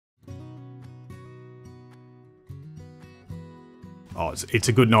Oh, it's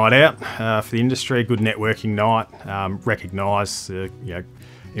a good night out for the industry, a good networking night, recognise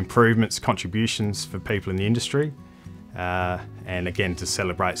improvements, contributions for people in the industry, and again to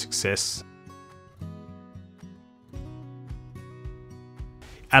celebrate success.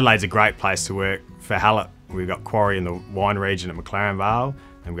 Adelaide's a great place to work for Hallett. We've got quarry in the wine region at McLaren Vale,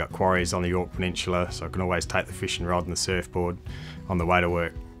 and we've got quarries on the York Peninsula, so I can always take the fishing rod and the surfboard on the way to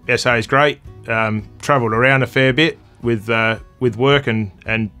work. SA is great. Travelled around a fair bit with work and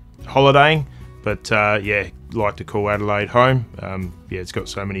holidaying, but yeah, like to call Adelaide home. Yeah, it's got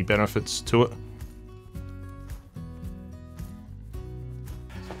so many benefits to it.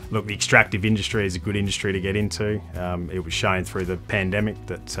 Look, the extractive industry is a good industry to get into. It was shown through the pandemic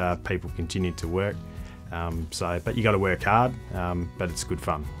that people continued to work. But you got to work hard, but it's good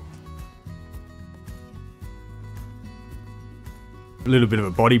fun. A little bit of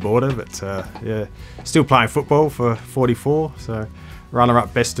a bodyboarder, but yeah, still playing football for 44. So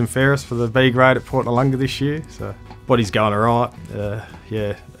runner-up best and fairest for the B grade at Port Noarlunga this year. So body's going alright.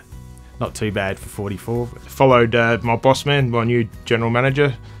 Yeah, not too bad for 44. Followed my boss man, my new general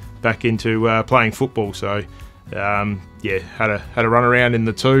manager, back into playing football. So yeah, had a run around in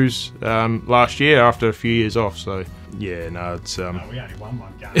the twos last year after a few years off. So yeah, no, it's no, we only won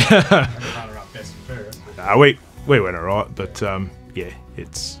one game. Runner-up best and fairest. We went alright, but yeah,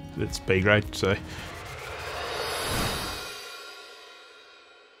 it's B grade. So